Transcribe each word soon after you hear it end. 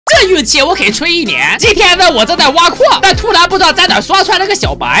这运气我可以吹1年。今天呢，我正在挖矿，但突然不知道在哪刷出来了个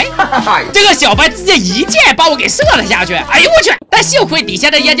小白，这个小白直接一箭把我给射了下去。哎呦我去！但幸亏底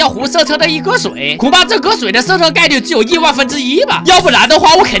下的岩浆湖射成了一格水，恐怕这格水的射程概率只有1/1000吧，要不然的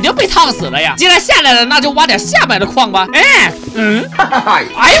话我肯定被烫死了呀。既然下来了，那就挖点下面的矿吧。哎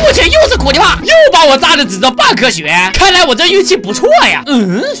呦我去，又是苦力怕，又把我炸的只剩半颗血，看来我这运气不错呀。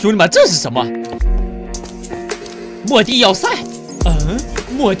兄弟们，这是什么？末地要塞。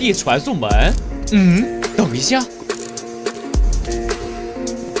末地传送门。等一下。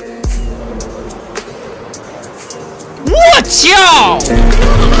我操！